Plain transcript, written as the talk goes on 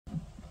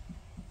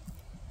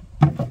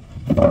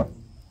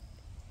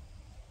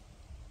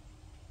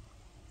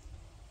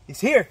He's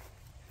here.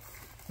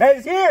 Hey,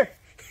 he's here.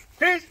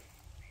 Chris.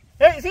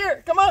 Hey, he's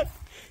here. Come on.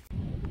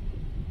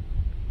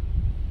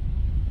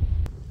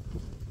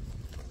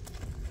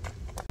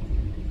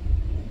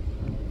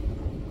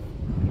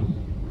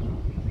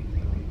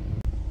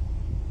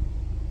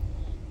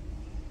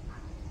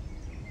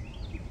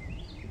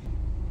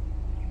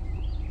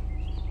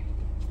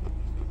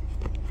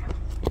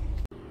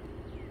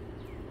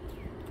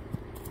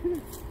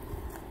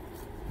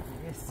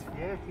 Yes,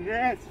 yes,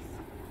 yes.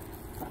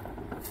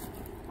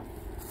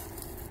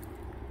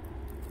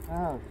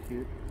 Oh,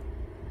 shoot.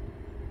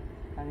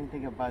 I didn't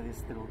think about this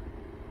through.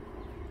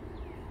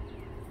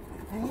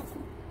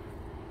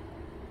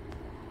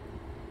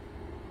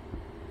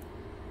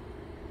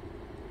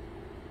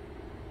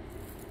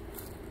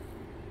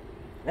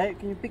 Hey,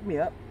 can you pick me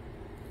up?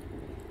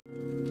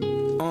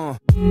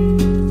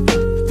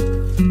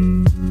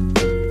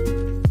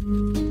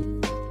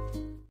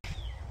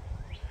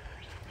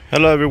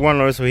 Hello everyone,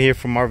 Lorenzo here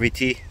from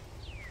RVT.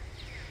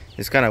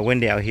 It's kind of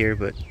windy out here,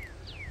 but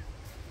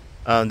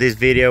this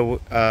video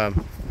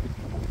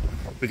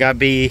we gotta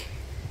be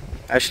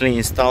actually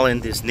installing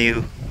this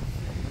new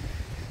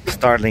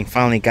Starlink.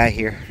 Finally got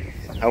here.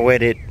 I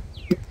waited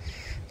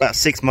about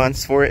 6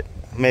 months for it,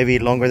 maybe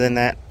longer than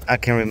that. I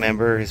can't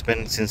remember. It's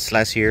been since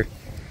last year.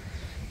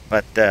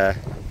 But right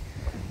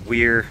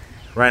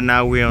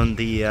now we're on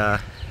the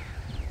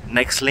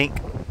next link,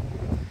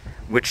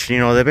 which, you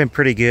know, they've been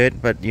pretty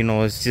good, but you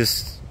know, it's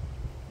just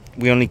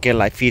we only get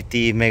like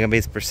 50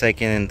 megabits per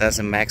second, and that's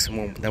the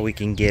maximum that we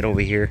can get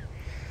over here.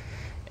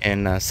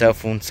 And cell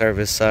phone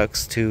service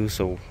sucks too,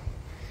 so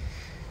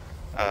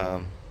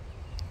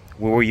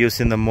we were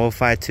using the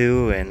MoFi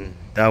too, and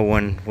that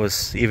one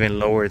was even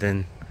lower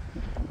than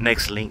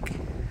Nextlink.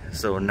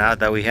 So now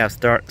that we have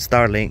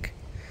Starlink,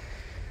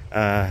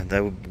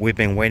 that we've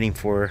been waiting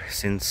for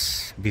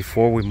since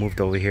before we moved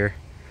over here,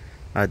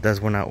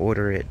 that's when I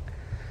ordered it.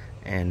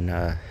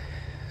 And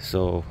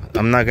so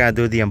I'm not gonna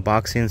do the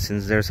unboxing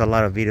since there's a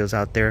lot of videos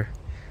out there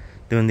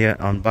doing the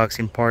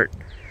unboxing part,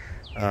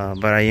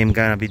 but I am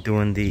gonna be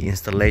doing the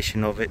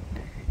installation of it.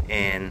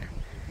 And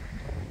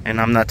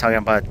I'm not talking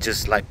about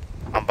just like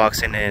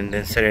unboxing it and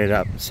then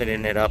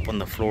setting it up on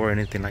the floor or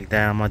anything like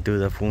that. I'm gonna do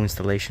the full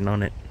installation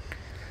on it.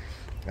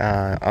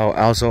 I'll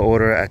also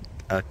order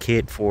a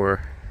kit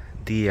for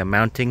the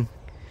mounting.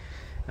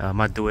 I'm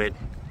gonna do it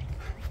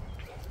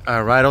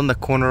right on the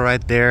corner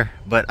right there,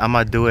 but I'm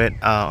gonna do it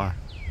not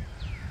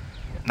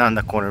on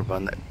the corner, but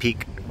on the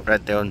peak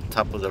right there on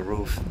top of the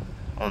roof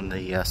on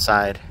the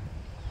side.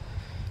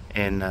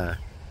 And I'll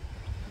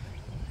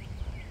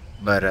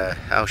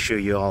show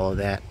you all of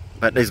that.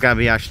 But it's gonna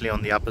be actually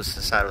on the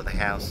opposite side of the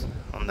house,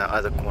 on the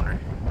other corner,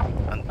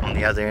 on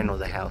the other end of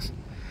the house.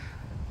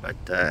 But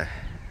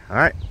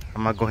alright,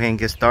 I'm gonna go ahead and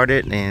get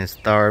started, and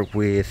start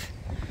with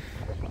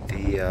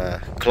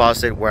the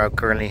closet where I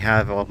currently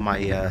have all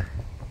my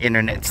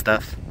internet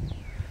stuff.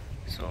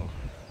 So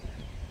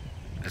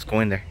let's go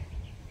in there.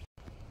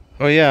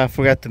 Oh yeah, I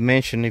forgot to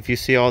mention, if you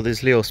see all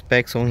these little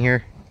specks on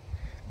here,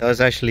 that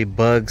was actually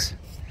bugs.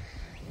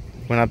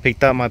 When I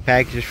picked up my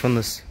package from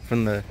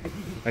the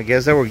I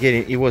guess it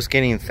was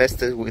getting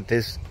infested with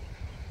this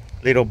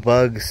little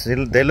bugs.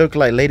 They look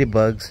like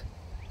ladybugs,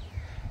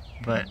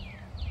 but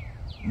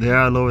they're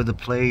all over the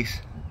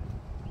place.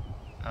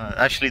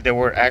 Actually, they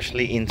were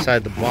actually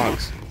inside the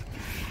box.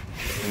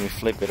 Let me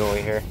flip it over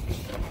here.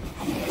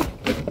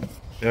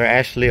 They're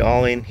actually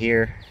all in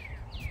here.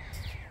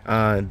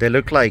 They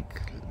look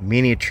like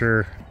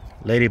miniature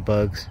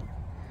ladybugs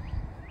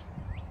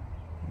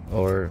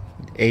or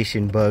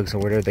Asian bugs or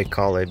whatever they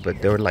call it, but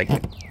they were like,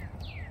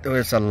 there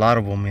was a lot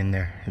of them in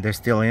there. They're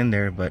still in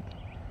there, but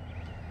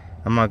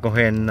I'm gonna go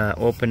ahead and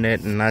open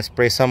it, and I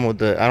spray some of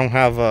the, I don't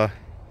have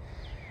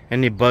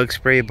any bug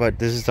spray, but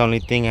this is the only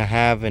thing I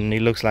have, and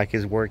it looks like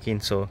it's working,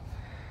 so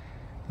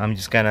I'm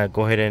just gonna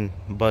go ahead and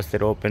bust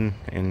it open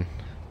and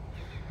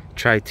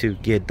try to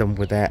get them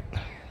with that.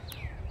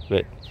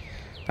 But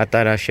I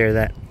thought I'd share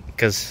that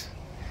because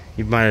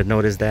you might have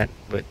noticed that.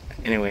 But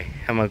anyway,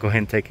 I'm gonna go ahead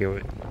and take care of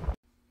it.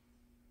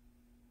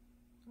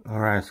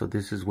 Alright, so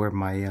this is where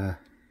my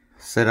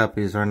setup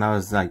is right now.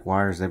 It's like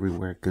wires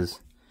everywhere because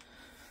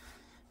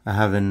I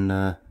haven't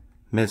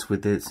messed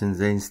with it since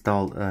they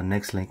installed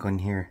Nextlink on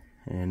here,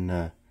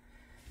 and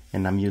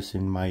I'm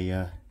using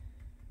my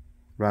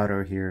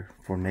router here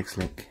for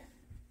Nextlink.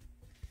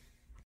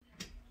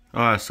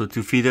 Alright, so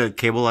to feed the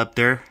cable up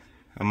there,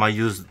 I might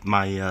use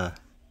my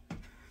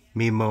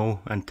MIMO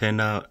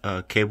antenna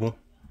cable.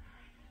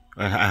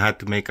 I had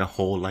to make a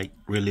hole like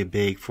really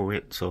big for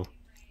it, so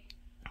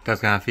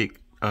that's gonna fit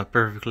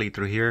perfectly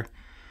through here.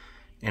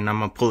 And I'm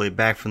gonna pull it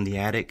back from the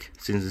attic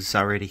since it's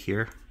already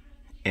here,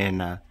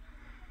 and I'm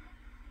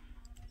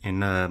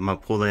gonna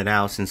pull it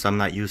out since I'm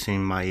not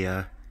using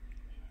my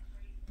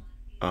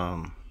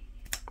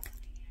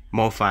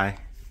MoFi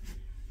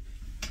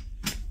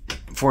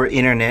for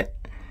internet,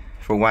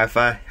 for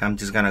Wi-Fi. I'm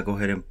just gonna go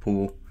ahead and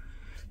pull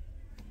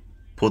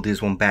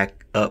this one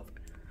back up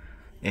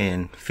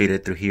and feed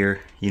it through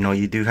here. You know,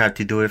 you do have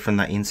to do it from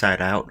the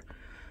inside out,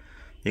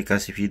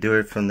 because if you do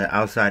it from the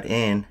outside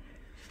in,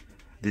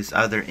 this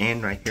other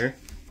end right here.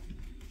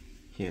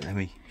 Here, let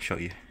me show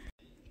you.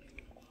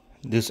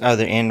 This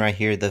other end right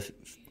here that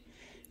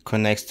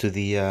connects to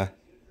the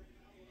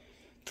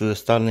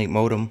Starlink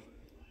modem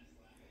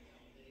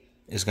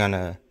is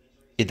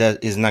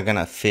not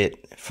gonna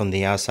fit from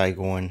the outside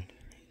going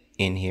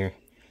in here.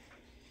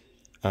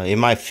 It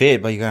might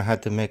fit, but you're gonna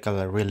have to make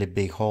a really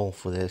big hole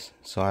for this.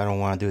 So I don't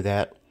want to do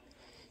that.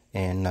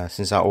 And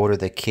since I ordered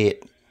the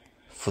kit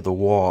for the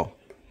wall,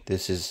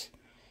 this is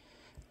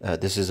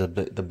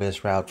the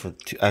best route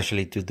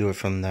to do it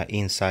from the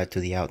inside to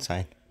the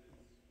outside.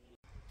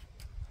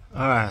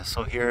 Alright,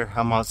 so here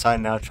I'm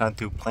outside now trying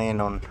to plan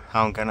on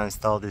how I'm gonna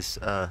install this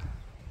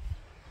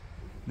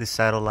this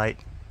satellite.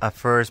 At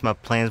first my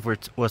plans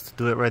was to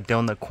do it right there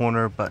on the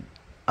corner, but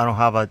I don't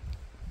have a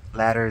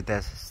ladder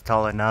that's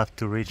tall enough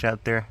to reach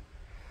out there.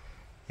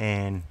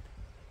 And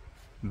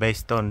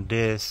based on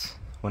this,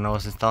 when I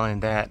was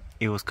installing that,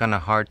 it was kind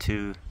of hard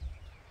to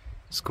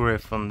screw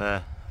it from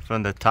the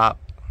top.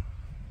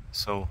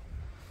 So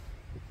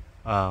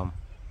what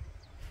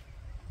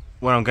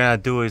I'm gonna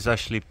do is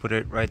actually put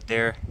it right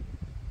there.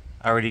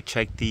 I already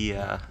checked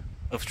the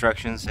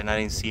obstructions and I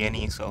didn't see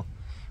any, so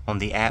on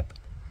the app,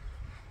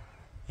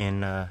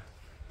 and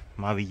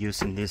I'll be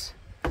using this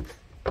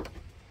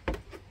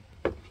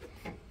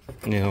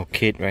little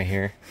kit right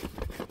here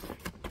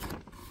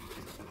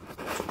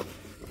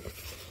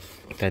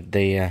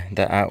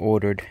that I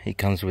ordered. It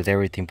comes with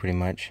everything pretty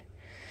much,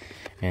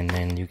 and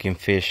then you can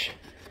fish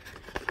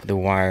the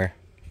wire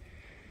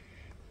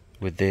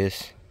with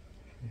this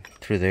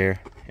through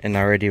there. And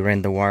I already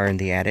ran the wire in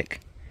the attic,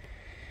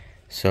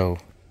 so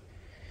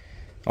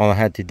all I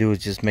had to do is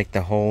just make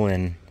the hole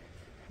and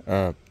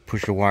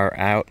push the wire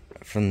out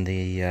from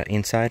the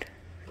inside,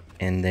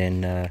 and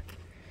then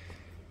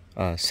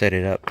set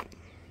it up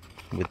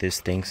with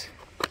these things.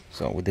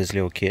 So with this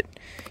little kit,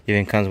 it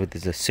even comes with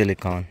this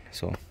silicone,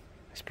 so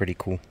it's pretty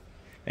cool.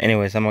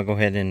 Anyways, I'm gonna go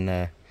ahead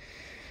and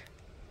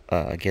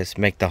I guess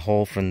make the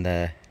hole from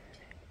the,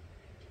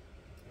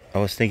 I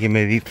was thinking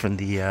maybe from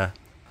the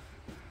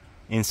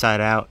inside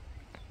out,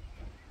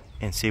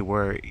 and see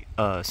where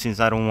since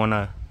I don't want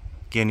to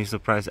get any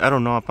surprise. I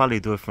don't know, I'll probably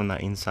do it from the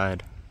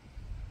inside.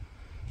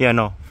 Yeah,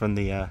 no, from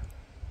the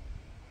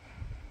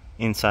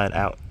inside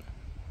out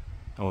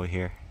over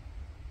here,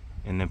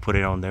 and then put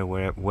it on there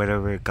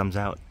wherever it comes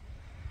out.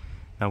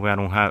 That way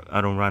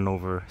I don't run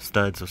over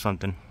studs or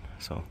something.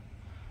 So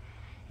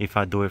if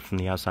I do it from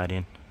the outside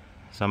in,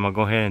 so I'm gonna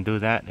go ahead and do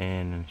that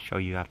and show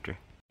you after.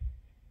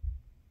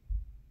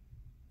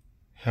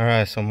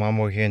 Alright, so I'm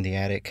over here in the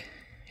attic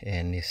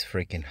and it's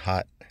freaking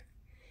hot.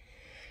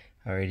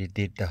 I already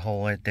did the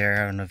hole right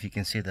there. I don't know if you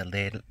can see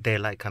the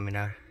daylight coming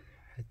out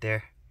right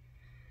there.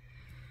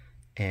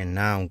 And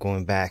now I'm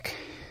going back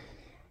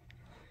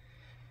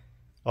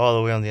all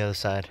the way on the other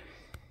side.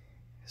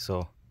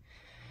 So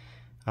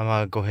I'm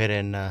gonna go ahead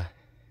and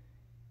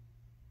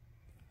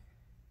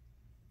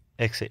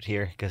exit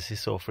here because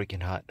it's so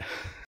freaking hot.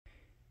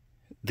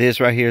 This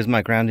right here is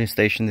my grounding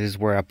station. This is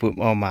where I put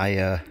all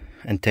my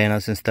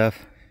antennas and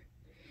stuff,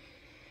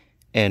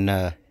 and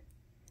I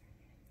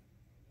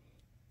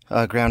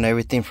ground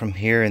everything from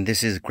here, and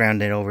this is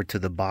grounded over to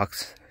the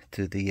box,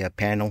 to the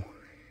panel.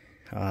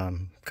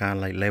 Kind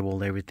of like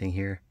labeled everything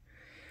here,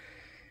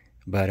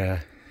 but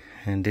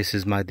and this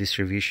is my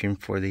distribution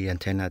for the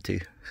antenna too,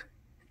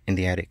 in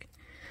the attic.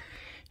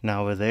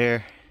 Now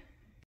over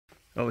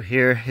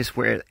here is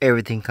where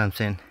everything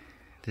comes in.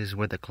 This is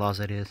where the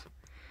closet is,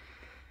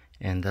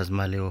 and that's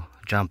my little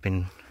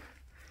jumping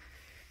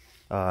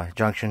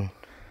junction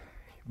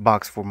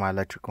box for my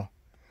electrical.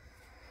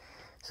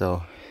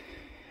 So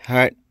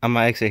alright, I'm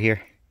gonna exit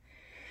here.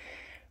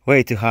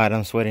 Way too hot,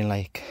 I'm sweating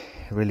like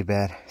really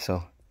bad.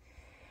 So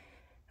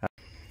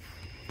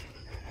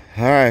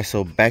alright,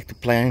 so back to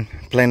plan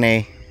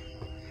A.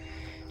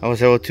 I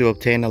was able to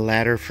obtain a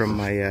ladder from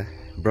my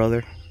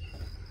brother,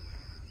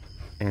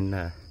 and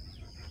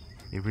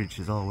it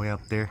reaches all the way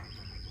up there.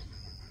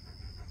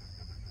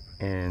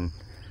 And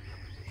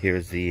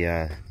here's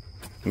the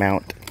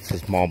mount. It's a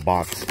small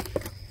box,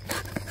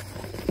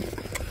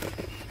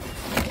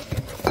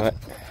 but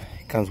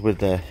it comes with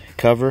the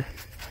cover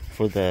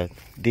for the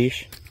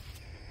dish,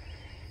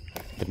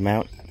 the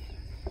mount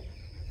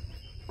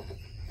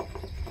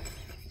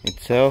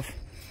itself,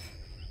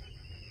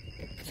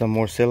 some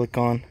more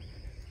silicone.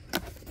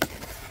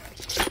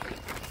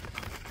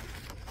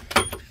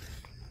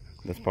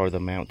 That's part of the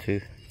mount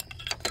too.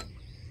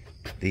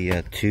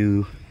 The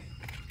two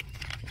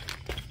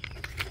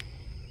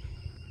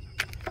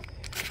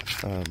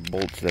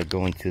bolts that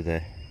go into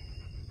the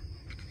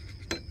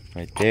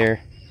right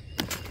there.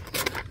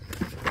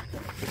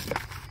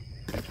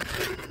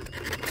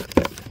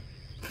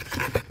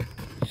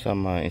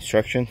 Some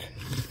instructions,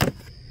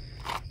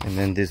 and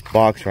then this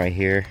box right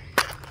here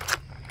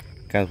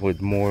comes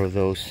with more of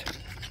those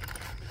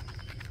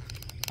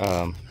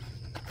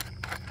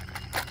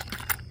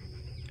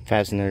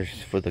fasteners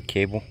for the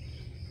cable.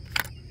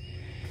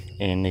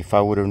 And if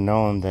I would have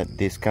known that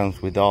this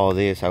comes with all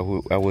this, I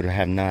would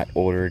have not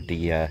ordered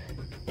the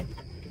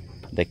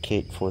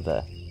kit for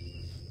the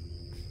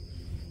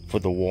for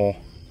the wall.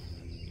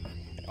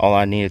 All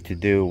I needed to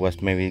do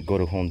was maybe go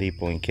to Home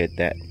Depot and get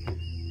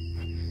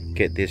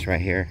this right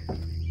here,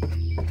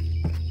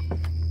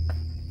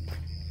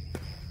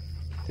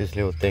 this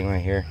little thing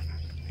right here,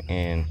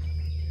 and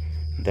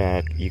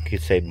that you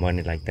could save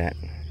money like that.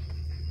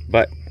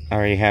 But I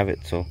already have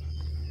it. So,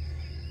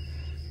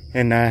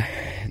 and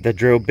the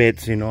drill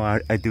bits, you know,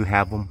 I do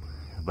have them,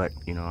 but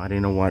you know, I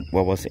didn't know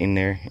what was in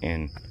there,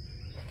 and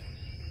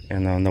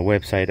on the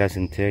website it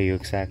doesn't tell you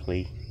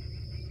exactly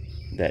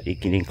that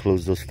it can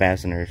include those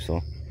fasteners.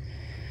 So,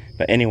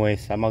 but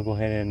anyways, I'm gonna go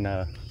ahead and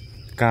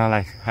kind of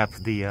like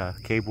have the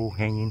cable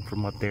hanging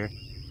from up there.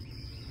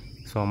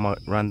 So I'm gonna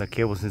run the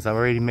cable. Since I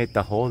already made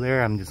the hole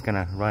there, I'm just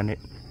gonna run it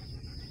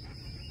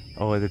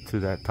over to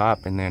the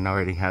top, and then I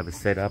already have it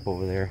set up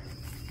over there.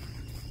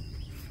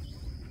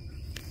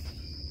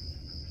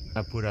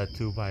 I put a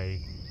 2 by,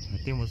 I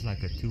think it was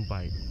like a 2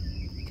 by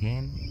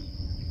 10,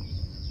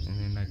 and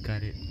then I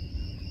cut it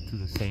to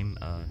the same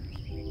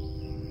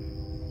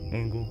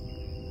angle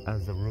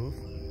as the roof.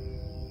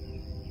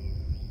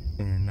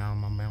 And now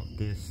I'm gonna mount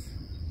this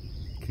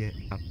kit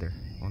up there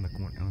on the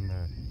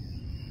corner,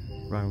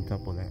 right on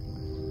top of that.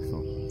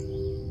 So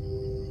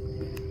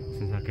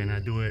since I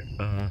cannot do it,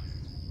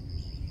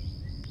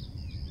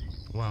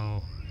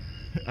 well,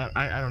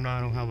 I don't know, I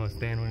don't have a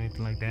stand or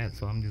anything like that,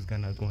 so I'm just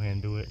gonna go ahead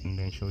and do it and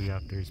then show you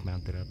after it's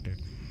mounted up there.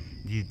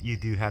 You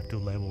do have to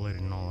level it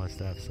and all that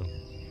stuff. So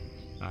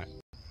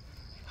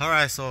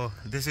alright, so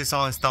this is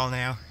all installed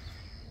now.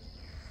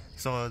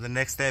 So the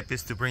next step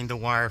is to bring the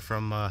wire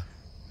from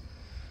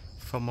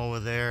over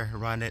there,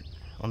 run it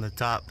on the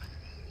top,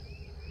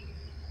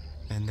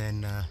 and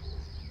then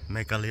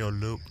make a little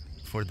loop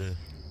for the,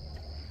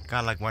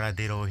 kind of like what I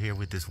did over here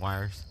with these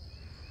wires,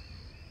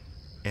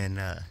 and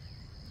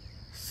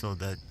so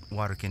that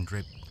water can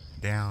drip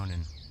down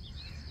and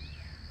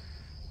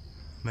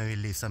maybe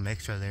leave some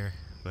extra there.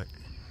 But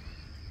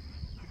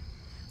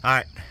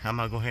alright, I'm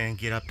gonna go ahead and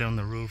get up there on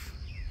the roof,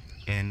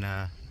 and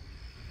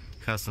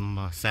have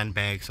some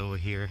sandbags over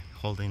here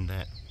holding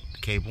that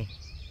cable.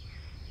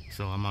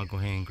 So I'm gonna go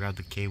ahead and grab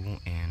the cable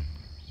and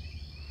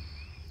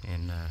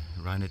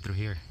run it through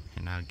here,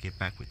 and I'll get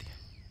back with you.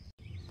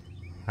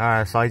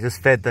 Alright, so I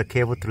just fed the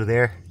cable through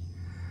there.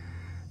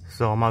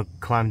 So I'm gonna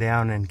climb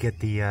down and get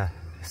the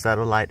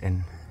satellite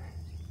and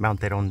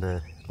mount it on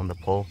the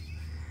pole.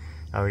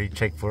 I already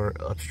checked for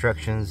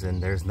obstructions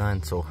and there's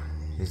none, so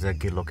it's a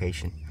good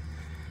location.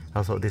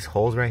 Also, these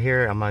holes right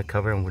here, I'm gonna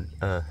cover them with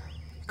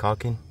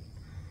caulking,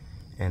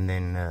 and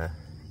then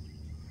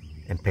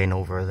and paint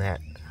over that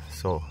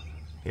so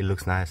it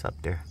looks nice up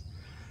there.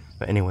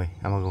 But anyway,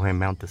 I'm gonna go ahead and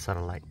mount the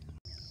satellite.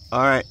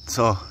 Alright,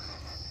 so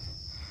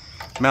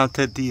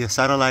mounted the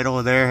satellite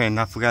over there, and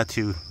I forgot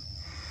to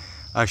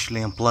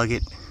actually unplug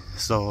it,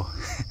 so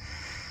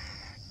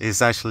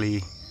it's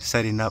actually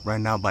setting up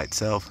right now by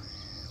itself.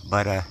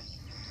 But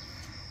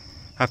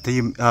after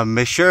you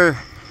make sure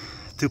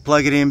to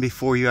plug it in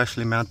before you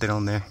actually mount it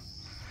on there.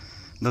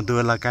 Don't do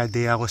it like I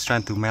did. I was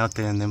trying to mount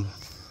it and then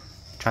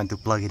trying to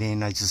plug it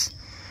in. I just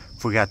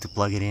forgot to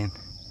plug it in.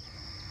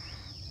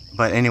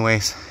 But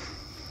anyways,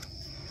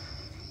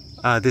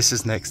 this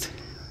is next.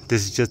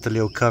 This is just a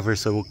little cover,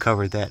 so we'll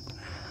cover that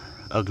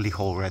ugly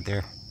hole right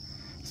there.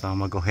 So I'm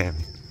gonna go ahead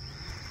and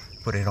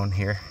put it on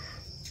here.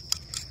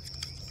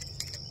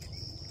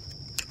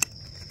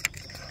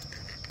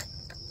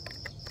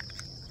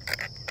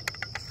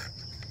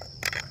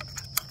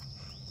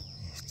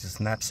 It just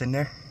snaps in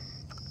there.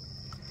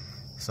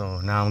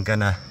 So now I'm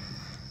gonna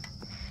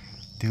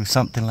do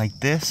something like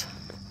this,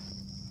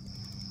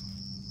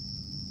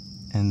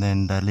 and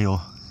then that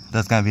little,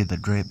 that's gonna be the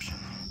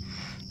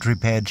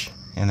drip edge,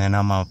 and then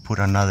I'm gonna put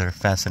another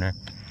fastener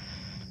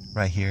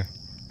right here.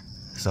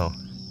 So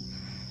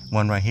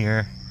one right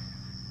here,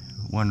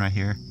 one right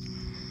here,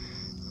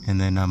 and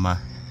then I'm gonna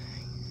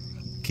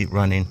keep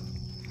running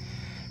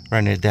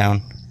it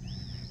down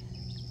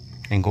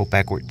and go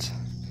backwards.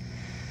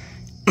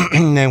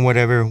 And then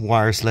whatever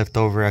wires left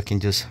over, I can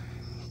just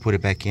put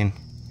it back in.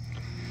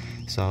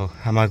 So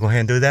I'm gonna go ahead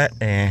and do that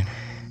and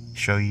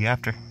show you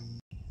after.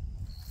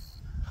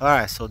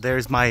 Alright, so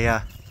there's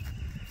my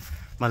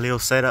my little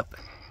setup.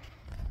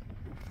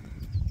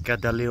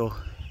 Got that little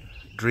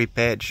drip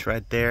edge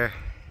right there,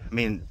 I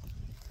mean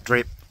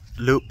drip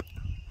loop,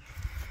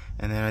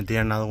 and then I did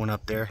another one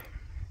up there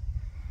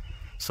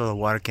so the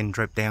water can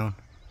drip down,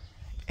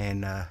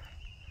 and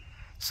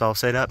it's all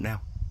set up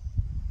now.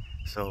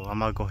 So I'm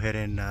gonna go ahead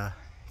and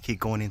keep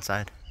going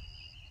inside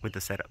with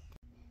the setup.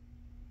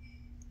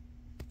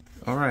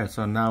 Alright,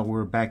 so now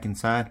we're back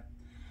inside.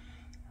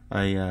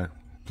 I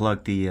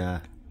plugged the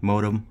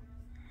modem,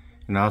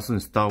 and I also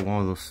installed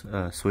one of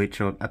those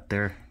switch up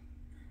there.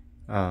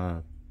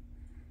 I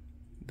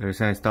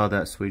installed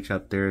that switch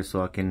up there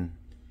so I can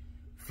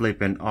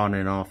flip it on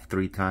and off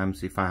 3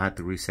 times if I had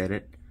to reset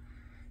it,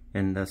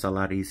 and that's a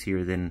lot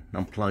easier than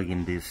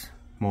unplugging this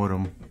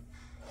modem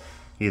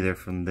either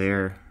from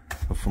there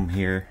or from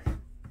here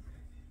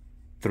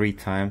 3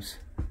 times,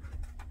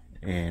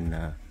 and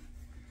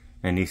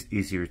it's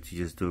easier to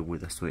just do it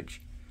with a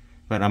switch.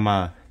 But I'm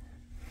gonna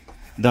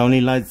The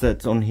only lights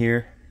that's on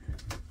here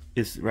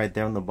is right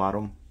there on the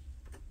bottom.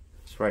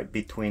 It's right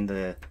between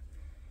the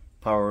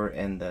power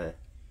and the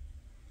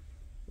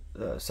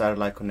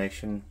satellite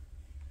connection,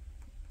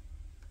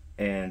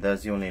 and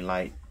that's the only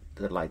light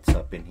that lights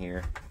up in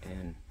here.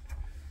 And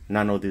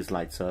none of this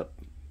lights up,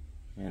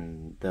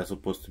 and that's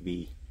supposed to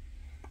be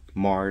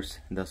Mars,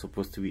 and that's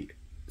supposed to be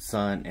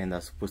Sun, and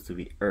that's supposed to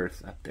be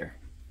Earth up there.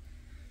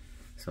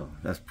 So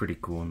that's pretty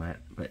cool,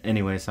 Matt. But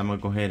anyways, I'm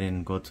gonna go ahead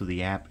and go to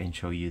the app and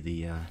show you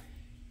the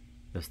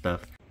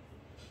stuff.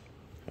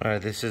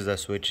 Alright, this is the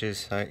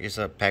switches. It's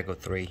a pack of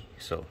 3,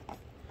 so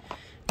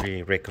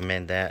we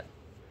recommend that.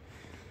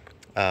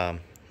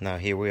 Now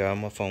here we are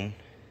on my phone.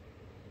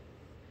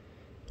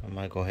 I'm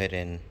gonna go ahead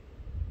and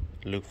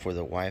look for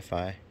the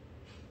Wi-Fi,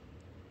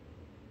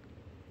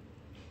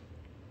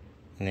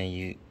 and then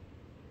you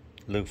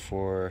look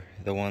for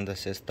the one that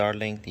says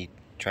Starlink.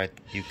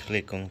 You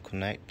click on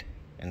connect,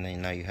 and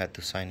then now you have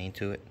to sign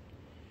into it.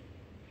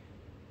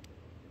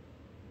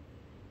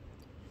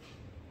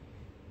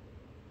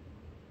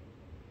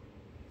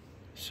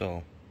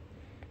 So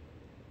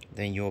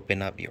then you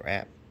open up your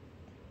app.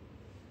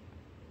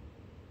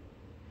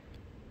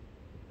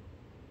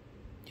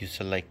 You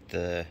select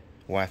the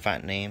Wi-Fi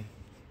name.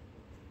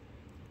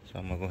 So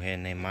I'm gonna go ahead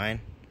and name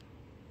mine.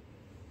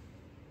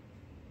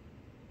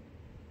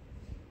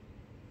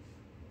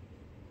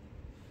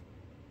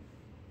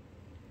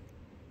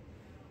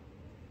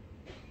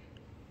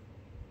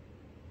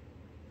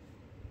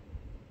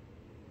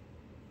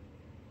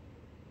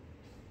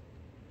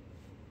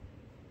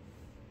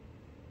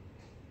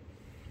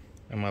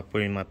 I'm gonna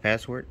put in my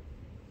password.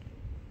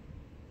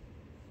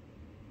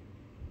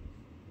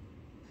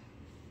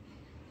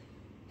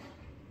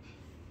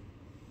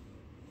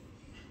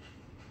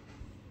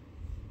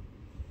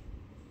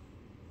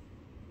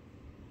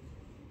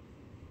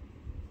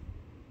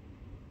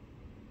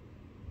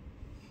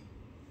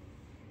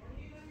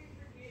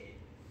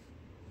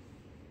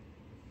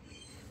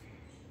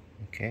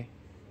 Okay,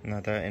 now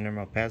that I enter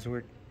my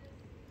password,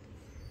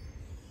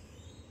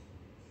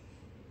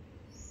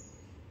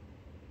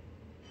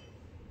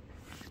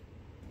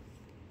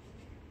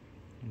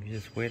 you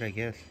just wait, I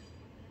guess.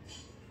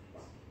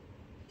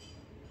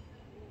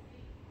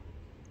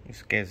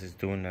 This guess is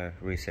doing a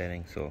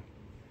resetting, so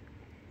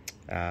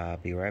I'll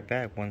be right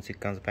back once it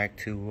comes back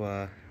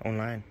to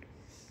online.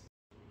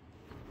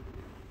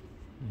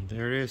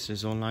 There it is,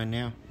 it's online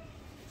now.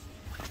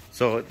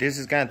 So this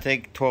is gonna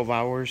take 12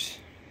 hours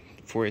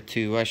for it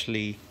to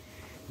actually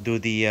do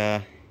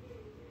the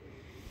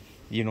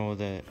you know,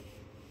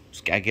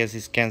 I guess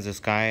it scans the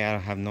sky. I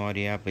have no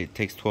idea, but it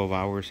takes 12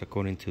 hours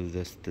according to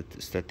the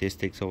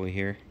statistics over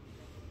here.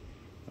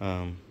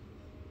 Not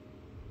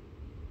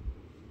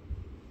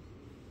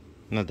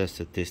the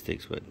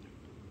statistics, but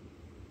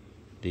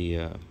the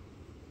let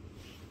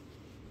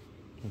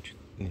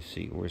me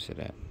see, where's it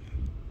at?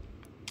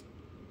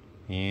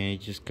 And it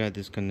just got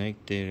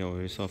disconnected,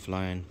 or it's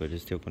offline, but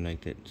it's still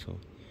connected. So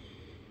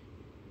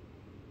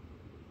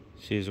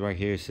see, it's right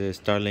here. It says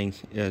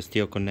Starlink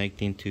still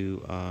connecting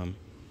to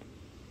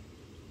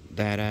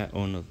data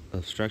on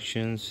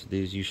obstructions.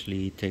 This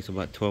usually takes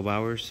about 12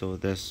 hours, so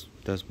that's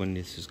when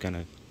this is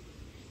gonna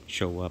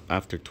show up,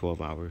 after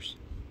 12 hours,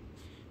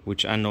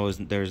 which I know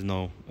there's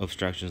no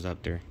obstructions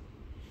up there.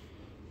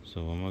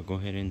 So I'm gonna go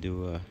ahead and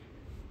do a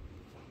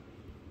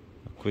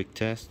quick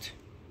test,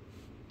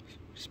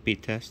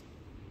 speed test.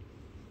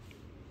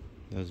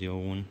 That's the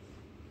old one.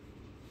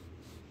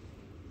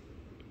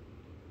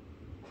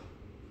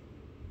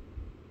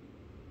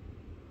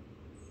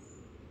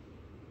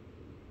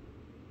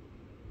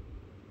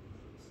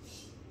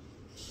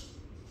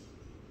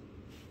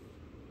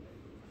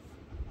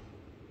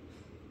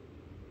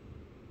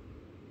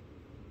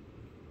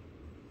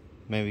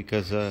 Maybe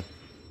because it's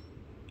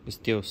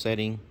still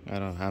setting. I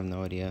don't have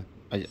no idea.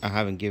 I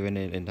haven't given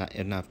it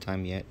enough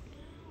time yet.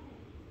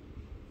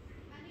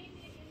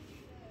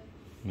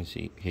 Let me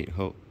see. Hit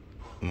hope.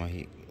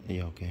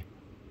 Yeah, okay.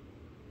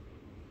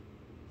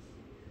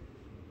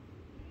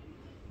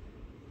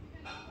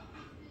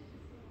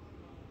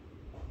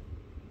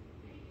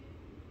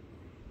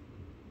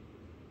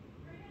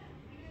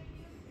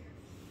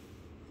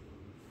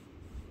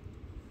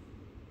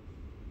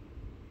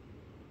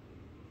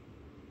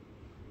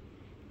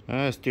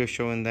 Still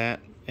showing that,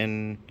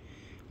 and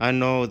I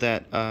know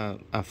that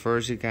at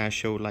first it gonna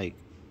show like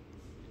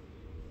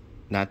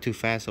not too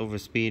fast over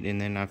speed, and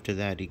then after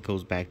that it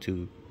goes back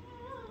to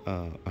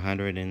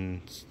 100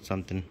 and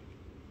something,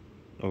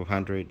 or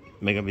 100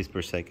 megabits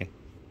per second.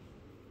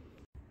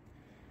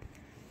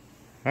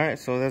 Alright,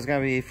 so that's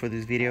gonna be it for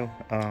this video.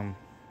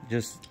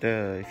 Just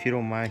if you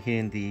don't mind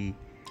hitting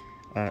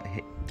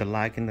hit the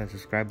like and the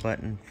subscribe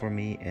button for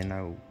me, and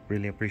I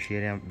really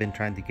appreciate it. I've been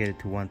trying to get it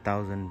to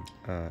 1,000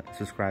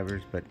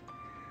 subscribers, but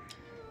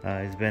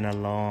it's been a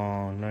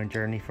long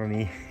journey for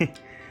me.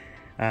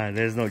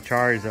 There's no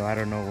charge, so I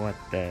don't know what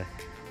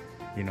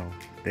you know,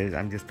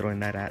 I'm just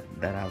throwing that out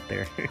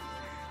there.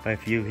 But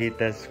if you hit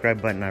that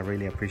subscribe button, I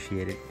really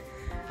appreciate it.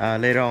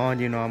 Later on,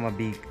 you know, I'm gonna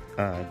be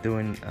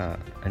doing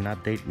an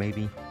update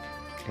maybe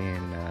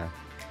and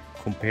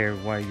compare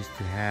what I used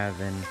to have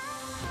and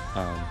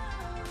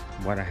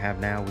what I have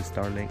now with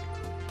Starlink.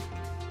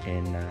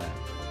 And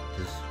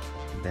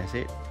that's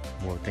it.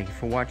 Well, thank you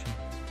for watching.